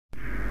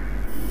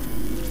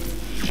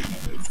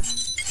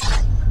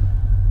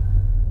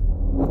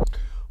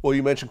Well,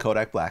 you mentioned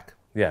Kodak Black.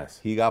 Yes.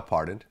 He got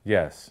pardoned.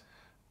 Yes.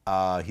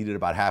 He did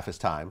about half his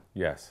time.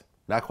 Yes.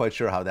 Not quite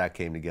sure how that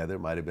came together.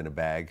 Might have been a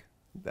bag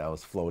that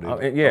was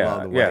floated yeah,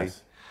 along the way.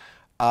 yes.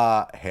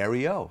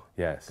 Harry O.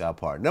 Yes. Got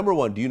pardoned. Number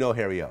one, do you know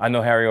Harry O? I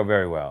know Harry O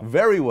very well.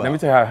 Very well. Let me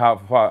tell you how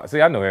far.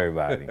 See, I know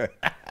everybody.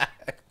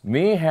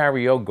 Me and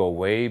Harry O go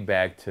way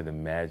back to the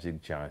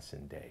Magic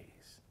Johnson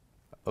days.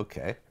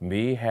 Okay.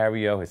 Me,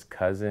 Harry O, his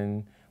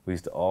cousin, we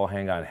used to all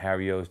hang out.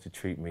 Harry O used to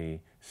treat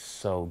me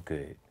so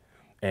good.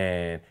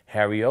 And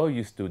Harry O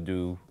used to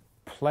do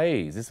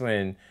plays. This is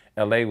when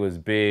LA was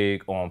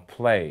big on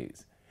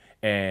plays.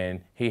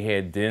 And he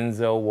had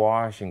Denzel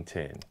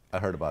Washington. I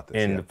heard about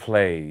this. In the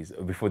plays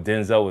before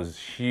Denzel was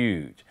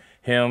huge.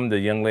 Him, the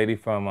young lady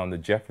from the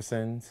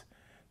Jeffersons,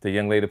 the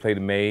young lady that played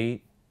the maid,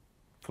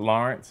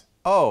 Florence.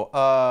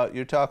 Oh,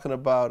 you're talking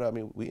about, I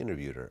mean, we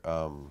interviewed her.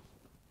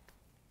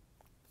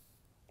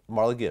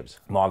 Marla Gibbs.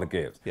 Marla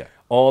Gibbs. Yeah.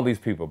 All these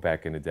people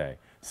back in the day.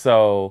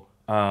 So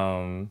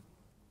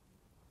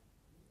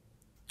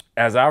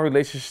as our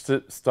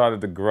relationship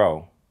started to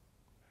grow,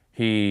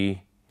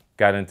 he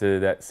got into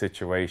that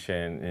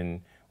situation,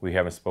 and we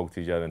haven't spoke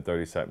to each other in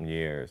 30-something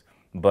years.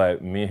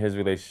 But me and his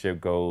relationship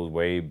goes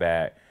way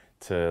back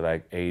to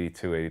like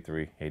 82,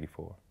 83,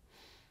 84.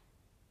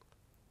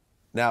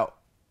 Now,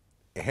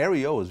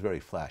 Harry O is very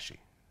flashy.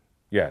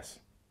 Yes.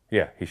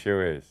 Yeah, he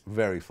sure is.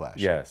 Very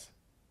flashy. Yes.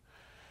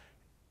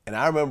 And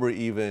I remember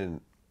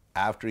even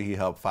after he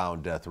helped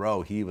found Death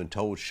Row, he even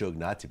told Suge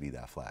not to be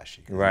that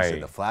flashy. Right. He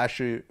said, the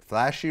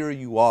flashier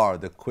you are,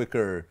 the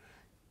quicker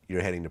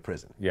you're heading to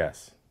prison.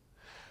 Yes.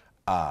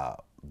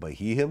 But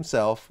he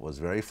himself was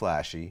very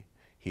flashy.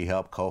 He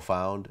helped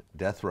co-found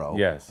Death Row.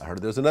 Yes. I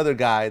heard there's another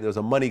guy, there's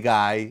a money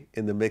guy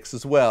in the mix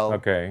as well.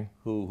 Okay.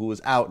 Who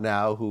is out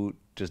now, who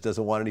just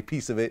doesn't want any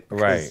piece of it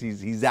because right.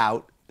 he's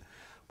out.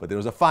 But there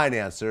was a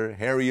financer.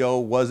 Harry O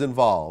was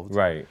involved.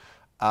 Right.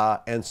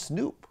 And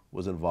Snoop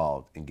was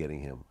involved in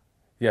getting him.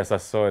 Yes, I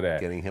saw that.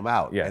 Getting him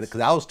out. Yes.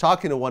 Because I was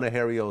talking to one of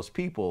Harry O's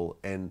people,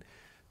 and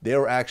they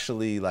were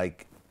actually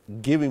like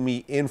giving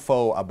me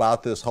info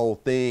about this whole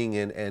thing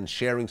and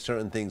sharing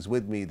certain things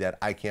with me that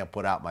I can't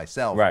put out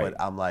myself. Right.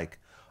 But I'm like,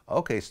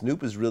 okay,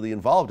 Snoop is really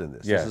involved in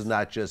this. Yes. This is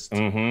not just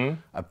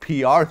a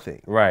PR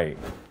thing. Right.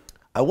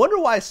 I wonder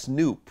why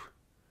Snoop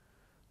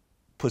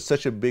put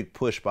such a big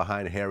push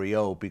behind Harry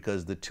O,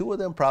 because the two of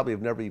them probably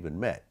have never even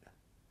met.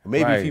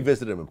 Maybe right. if he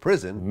visited him in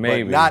prison,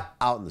 maybe. but not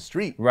out in the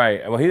street.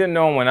 Right. Well, he didn't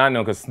know him when I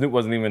know, because Snoop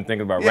wasn't even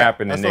thinking about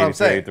rapping in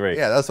 82, 83.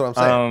 Yeah, that's what I'm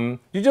saying.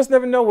 You just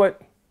never know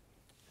what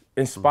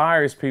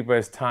inspires people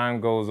as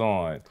time goes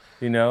on,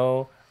 you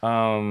know?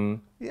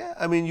 Yeah,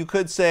 I mean, you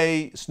could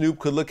say Snoop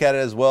could look at it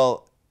as,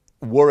 well,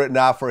 were it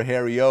not for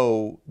Harry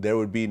O, there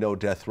would be no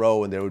Death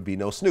Row and there would be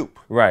no Snoop.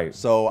 Right.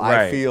 So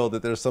right. I feel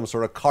that there's some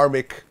sort of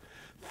karmic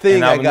thing.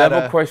 And I will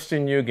never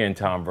question you again,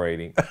 Tom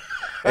Brady.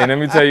 And let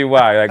me tell you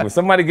why. Like, when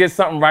somebody gets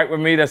something right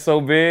with me that's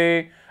so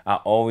big, I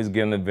always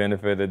give them the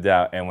benefit of the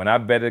doubt. And when I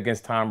bet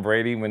against Tom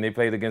Brady when they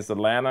played against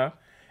Atlanta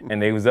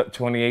and they was up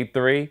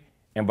 28-3,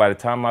 and by the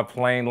time my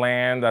plane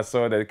landed, I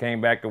saw that it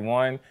came back to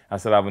 1, I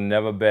said I would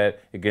never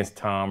bet against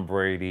Tom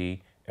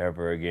Brady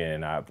ever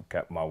again. I've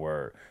kept my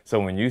word. So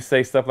when you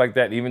say stuff like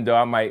that, even though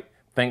I might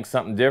think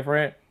something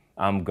different,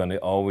 I'm going to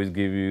always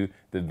give you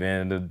the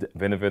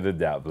benefit of the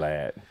doubt,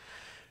 Vlad.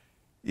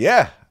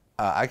 Yeah.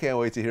 I can't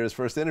wait to hear his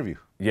first interview.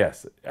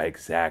 Yes,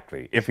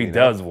 exactly. If he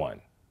does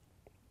one.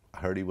 I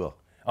heard he will.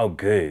 Oh,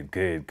 good,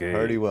 good, good.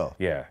 Heard he will.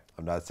 Yeah.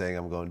 I'm not saying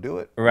I'm going to do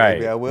it. Right.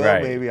 Maybe I will,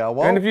 right. maybe I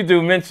won't. And if you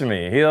do, mention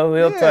me.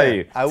 He'll tell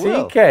you. I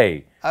will.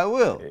 TK. I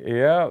will.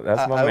 Yeah,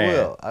 that's my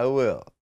man. I will.